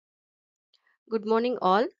Good morning,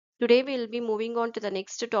 all. Today we'll be moving on to the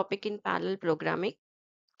next topic in parallel programming,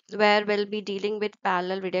 where we'll be dealing with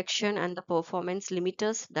parallel reduction and the performance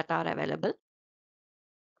limiters that are available.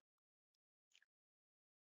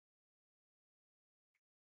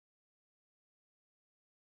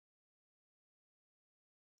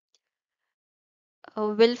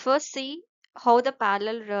 We'll first see how the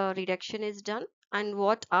parallel reduction is done and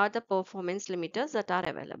what are the performance limiters that are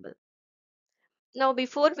available. Now,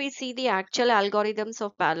 before we see the actual algorithms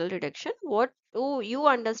of parallel reduction, what do you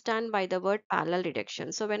understand by the word parallel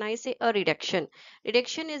reduction? So, when I say a reduction,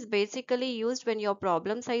 reduction is basically used when your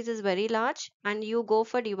problem size is very large and you go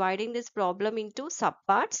for dividing this problem into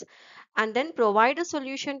subparts and then provide a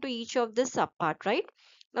solution to each of this subpart, right?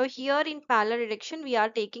 Now, here in parallel reduction, we are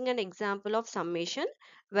taking an example of summation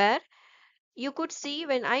where you could see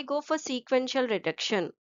when I go for sequential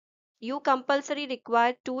reduction, you compulsory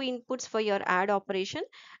require two inputs for your add operation,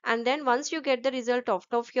 and then once you get the result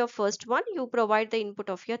of your first one, you provide the input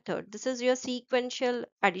of your third. This is your sequential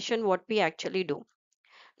addition, what we actually do.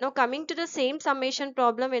 Now coming to the same summation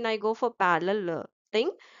problem, when I go for parallel thing,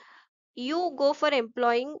 you go for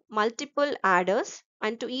employing multiple adders,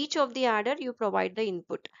 and to each of the adder you provide the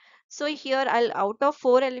input. So here I'll, out of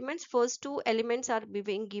four elements, first two elements are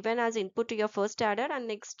being given as input to your first adder, and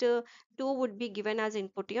next two would be given as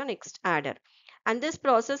input to your next adder, and this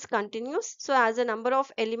process continues. So as the number of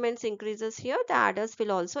elements increases here, the adders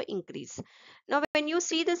will also increase. Now when you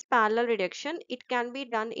see this parallel reduction, it can be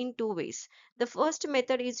done in two ways. The first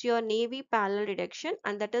method is your navy parallel reduction,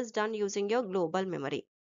 and that is done using your global memory.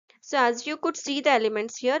 So as you could see the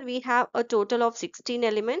elements here, we have a total of 16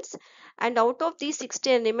 elements, and out of these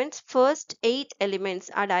 16 elements, first 8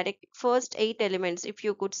 elements are direct. First 8 elements, if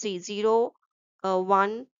you could see 0,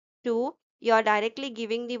 1, 2, you are directly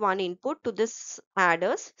giving the one input to this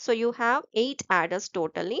adders. So you have 8 adders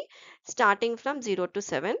totally, starting from 0 to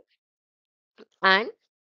 7, and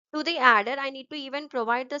to the adder I need to even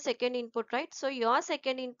provide the second input, right? So your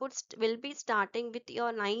second input will be starting with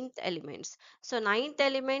your ninth elements. So ninth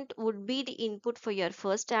element would be the input for your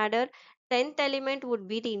first adder, 10th element would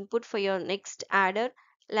be the input for your next adder,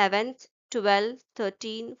 11th, 12th,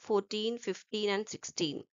 13, 14, 15 and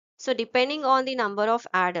 16. So depending on the number of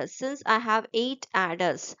adders, since I have 8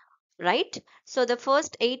 adders, right? So the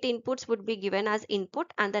first 8 inputs would be given as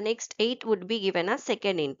input and the next 8 would be given as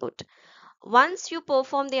second input. Once you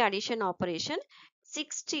perform the addition operation,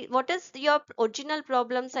 60, what is your original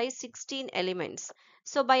problem size? 16 elements.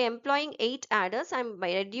 So by employing 8 adders, I'm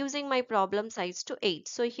by reducing my problem size to 8.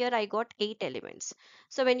 So here I got 8 elements.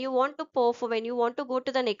 So when you want to perform, when you want to go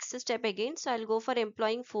to the next step again, so I'll go for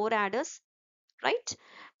employing 4 adders, right?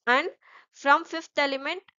 And from fifth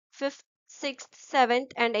element, fifth, sixth,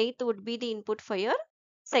 seventh and eighth would be the input for your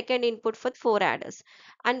second input for four adders.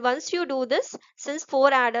 And once you do this, since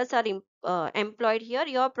four adders are employed here,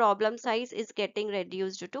 your problem size is getting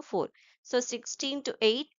reduced to 4. So 16 to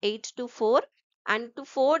 8, 8 to 4, and to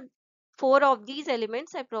 4 of these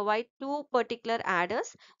elements I provide two particular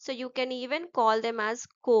adders. So you can even call them as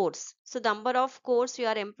cores. So the number of cores you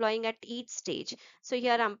are employing at each stage. So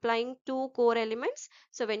here I'm applying two core elements.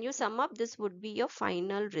 So when you sum up, this would be your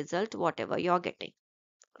final result, whatever you're getting,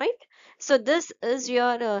 right? So this is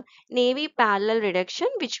your Navy parallel reduction,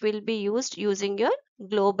 which will be used using your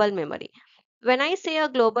global memory. When I say a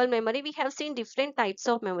global memory, we have seen different types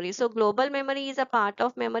of memory. So global memory is a part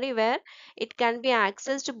of memory where it can be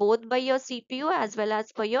accessed both by your CPU as well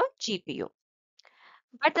as for your GPU.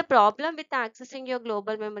 But the problem with accessing your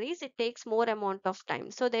global memory is it takes more amount of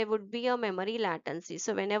time. So there would be a memory latency.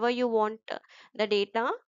 So whenever you want the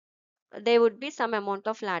data, there would be some amount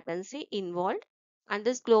of latency involved. And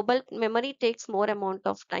this global memory takes more amount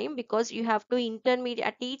of time because you have to intermediate,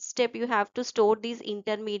 at each step you have to store these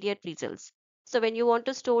intermediate results. So when you want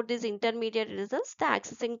to store these intermediate results, the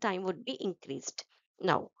accessing time would be increased.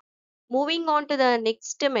 Now, moving on to the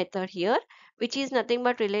next method here, which is nothing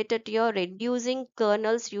but related to your reducing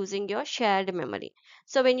kernels using your shared memory.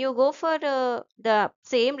 So when you go for the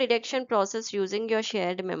same reduction process using your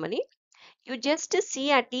shared memory, you just see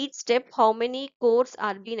at each step how many cores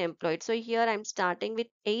are being employed. So here I'm starting with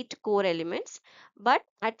 8 core elements, but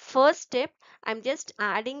at first step I'm just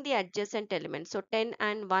adding the adjacent elements. So 10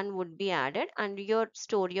 and 1 would be added and you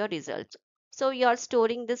store your results. So you're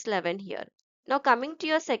storing this 11 here. Now coming to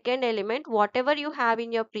your second element, whatever you have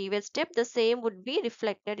in your previous step, the same would be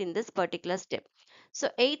reflected in this particular step. So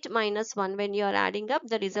 8 minus 1, when you are adding up,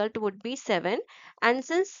 the result would be 7. And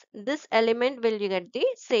since this element will get the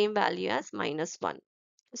same value as minus 1.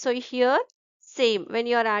 So here same, when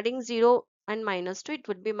you are adding 0 and minus 2, it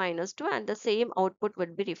would be minus 2, and the same output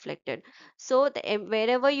would be reflected. So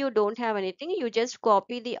wherever you don't have anything, you just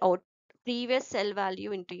copy the out previous cell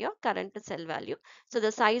value into your current cell value. So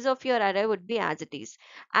the size of your array would be as it is.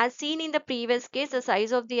 As seen in the previous case, the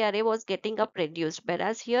size of the array was getting up reduced,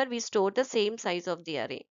 whereas here we store the same size of the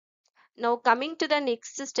array. Now coming to the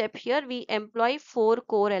next step, here we employ four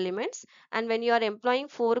core elements, and when you are employing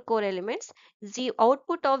four core elements, the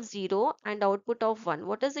output of 0 and output of 1.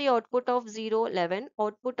 What is the output of 0? 11.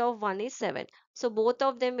 Output of 1 is 7. So both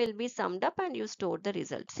of them will be summed up and you store the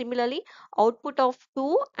result. Similarly, output of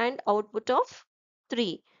 2 and output of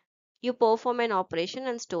 3. You perform an operation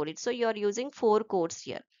and store it. So you are using four cores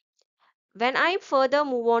here. When I further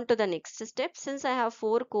move on to the next step, since I have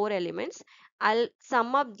four core elements, I'll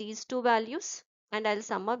sum up these two values and I'll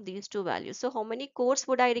sum up these two values. So how many cores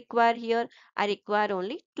would I require here? I require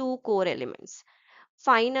only two core elements.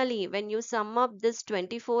 Finally, when you sum up this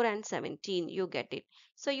 24 and 17, you get it.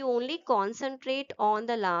 So you only concentrate on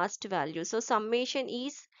the last value. So summation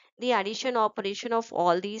is the addition operation of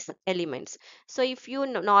all these elements. So if you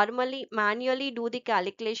normally manually do the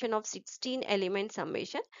calculation of 16 element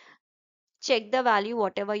summation, check the value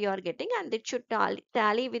whatever you are getting, and it should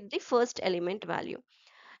tally with the first element value.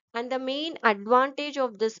 And the main advantage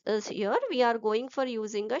of this is here we are going for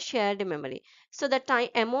using a shared memory. So the time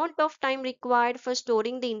amount of time required for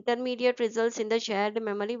storing the intermediate results in the shared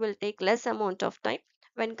memory will take less amount of time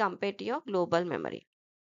when compared to your global memory.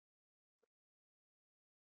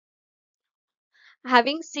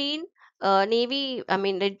 Having seen navy I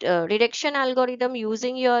mean reduction algorithm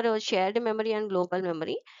using your shared memory and global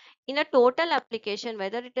memory in a total application,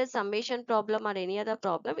 whether it is summation problem or any other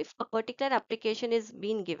problem, if a particular application is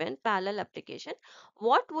being given parallel application,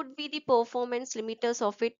 what would be the performance limiters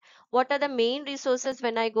of it? What are the main resources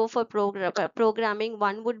when I go for programming?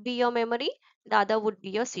 One would be your memory, the other would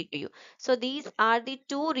be your CPU. So these are the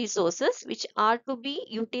two resources which are to be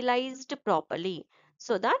utilized properly,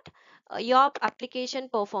 so that your application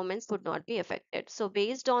performance would not be affected. So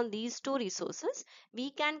based on these two resources, we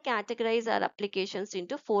can categorize our applications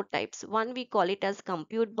into four types. One, we call it as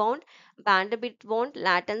compute bound, bandwidth bound,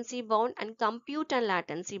 latency bound, and compute and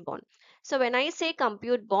latency bound. So when I say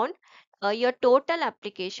compute bound, your total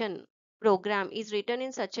application program is written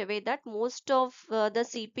in such a way that most of the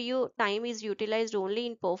CPU time is utilized only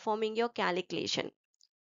in performing your calculation.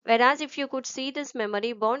 Whereas if you could see this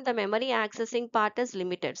memory bound, the memory accessing part is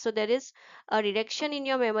limited. So there is a reduction in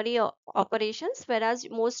your memory operations, whereas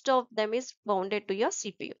most of them is bounded to your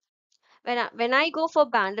CPU. When I go for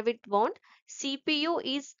bandwidth bound, CPU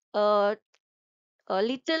is a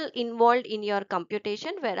little involved in your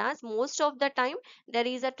computation, whereas most of the time there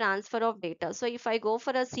is a transfer of data. So if I go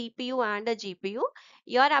for a CPU and a GPU,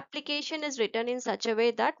 your application is written in such a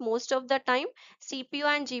way that most of the time CPU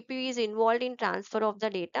and GPU is involved in transfer of the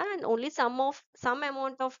data, and only some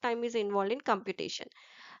amount of time is involved in computation.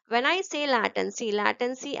 When I say latency,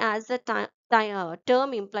 latency as the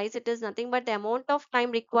term implies, it is nothing but the amount of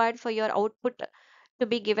time required for your output to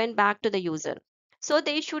be given back to the user. So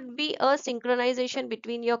there should be a synchronization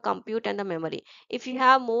between your compute and the memory. If you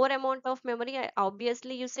have more amount of memory,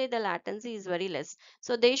 obviously you say the latency is very less.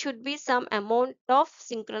 So there should be some amount of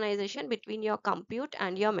synchronization between your compute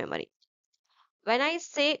and your memory. When I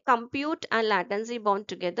say compute and latency bound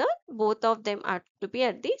together, both of them are to be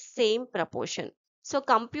at the same proportion. So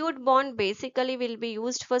compute bond basically will be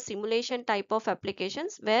used for simulation type of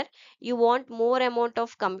applications where you want more amount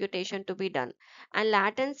of computation to be done. And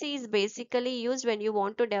latency is basically used when you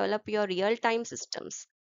want to develop your real-time systems,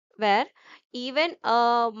 where even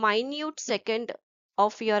a minute second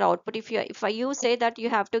of your output, if you say that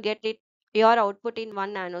you have to get it your output in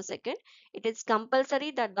 1 nanosecond, it is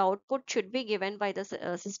compulsory that the output should be given by the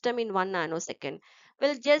system in 1 nanosecond.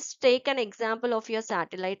 We'll just take an example of your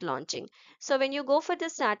satellite launching. So when you go for the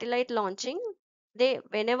satellite launching, they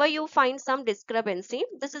whenever you find some discrepancy,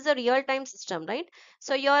 this is a real time system, right?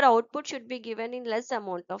 So your output should be given in less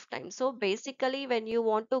amount of time. So basically when you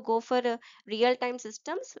want to go for a real time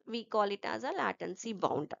systems, we call it as a latency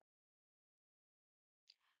bound.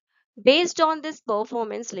 Based on this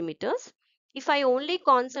performance limiters, if I only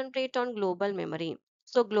concentrate on global memory,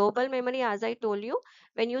 so global memory, as I told you,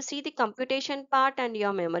 when you see the computation part and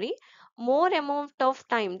your memory, more amount of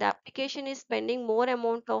time, the application is spending more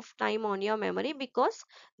amount of time on your memory, because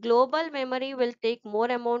global memory will take more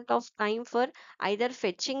amount of time for either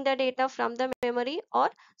fetching the data from the memory or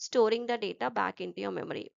storing the data back into your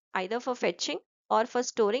memory. Either for fetching or for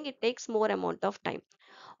storing, it takes more amount of time.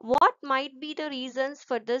 What might be the reasons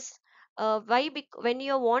for this? When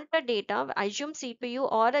you want the data, assume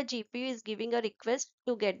CPU or a GPU is giving a request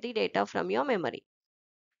to get the data from your memory.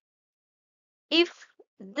 If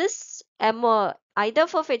this either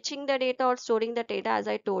for fetching the data or storing the data, as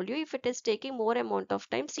I told you, if it is taking more amount of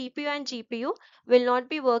time, CPU and GPU will not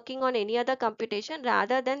be working on any other computation,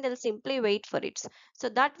 rather than they'll simply wait for it. So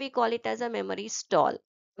that we call it as a memory stall,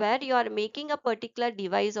 where you are making a particular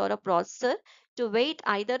device or a processor to wait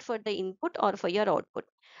either for the input or for your output.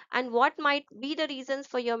 And what might be the reasons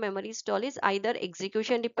for your memory stall is either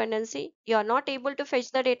execution dependency, you are not able to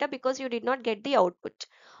fetch the data because you did not get the output,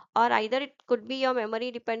 or either it could be your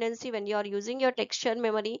memory dependency when you are using your texture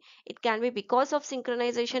memory. It can be because of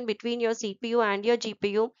synchronization between your CPU and your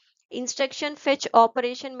GPU. Instruction fetch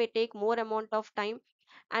operation may take more amount of time.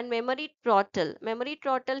 And memory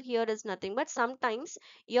throttle here is nothing but sometimes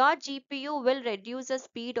your GPU will reduce the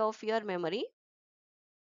speed of your memory,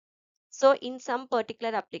 so in some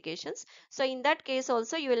particular applications, so in that case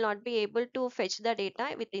also you will not be able to fetch the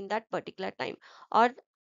data within that particular time. Or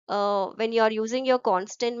when you are using your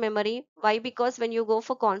constant memory, why? Because when you go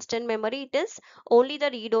for constant memory, it is only the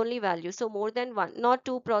read only value, so more than one, not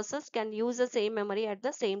two process can use the same memory at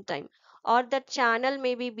the same time, or the channel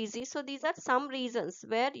may be busy. So these are some reasons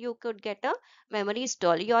where you could get a memory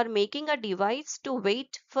stall. You are making a device to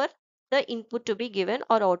wait for the input to be given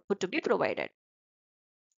or output to be provided.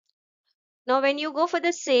 Now, when you go for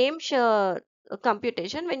the same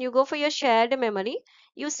computation, when you go for your shared memory,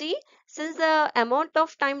 you see, since the amount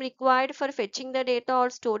of time required for fetching the data or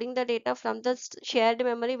storing the data from the shared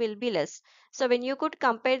memory will be less. So, when you could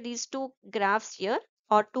compare these two graphs here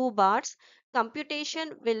or two bars,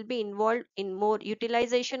 computation will be involved in more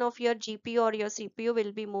utilization of your GPU or your CPU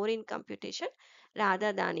will be more in computation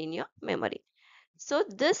rather than in your memory. So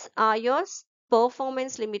these are your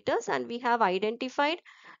performance limiters, and we have identified.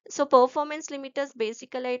 So performance limiters,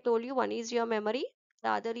 basically I told you, one is your memory, the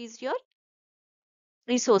other is your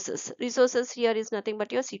resources. Resources here is nothing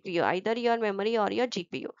but your CPU, either your memory or your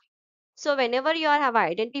GPU. So whenever you have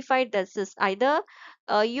identified this is either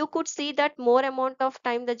you could see that more amount of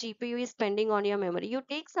time the GPU is spending on your memory, you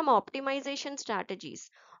take some optimization strategies,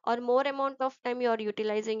 or more amount of time you are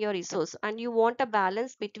utilizing your resource and you want a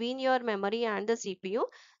balance between your memory and the CPU.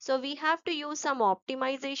 So we have to use some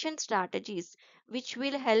optimization strategies which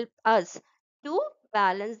will help us to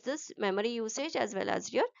balance this memory usage as well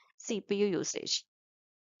as your CPU usage.